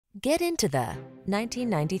Get into the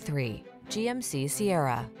 1993 GMC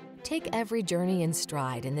Sierra. Take every journey in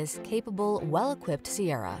stride in this capable, well-equipped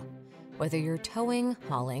Sierra. Whether you're towing,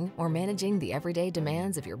 hauling, or managing the everyday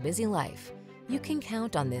demands of your busy life, you can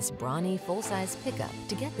count on this brawny, full-size pickup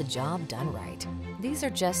to get the job done right. These are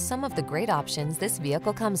just some of the great options this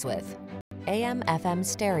vehicle comes with: AM/FM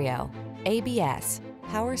stereo, ABS,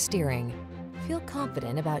 power steering. Feel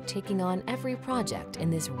confident about taking on every project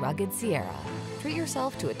in this rugged Sierra. Treat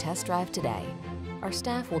yourself to a test drive today. Our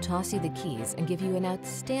staff will toss you the keys and give you an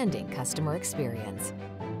outstanding customer experience.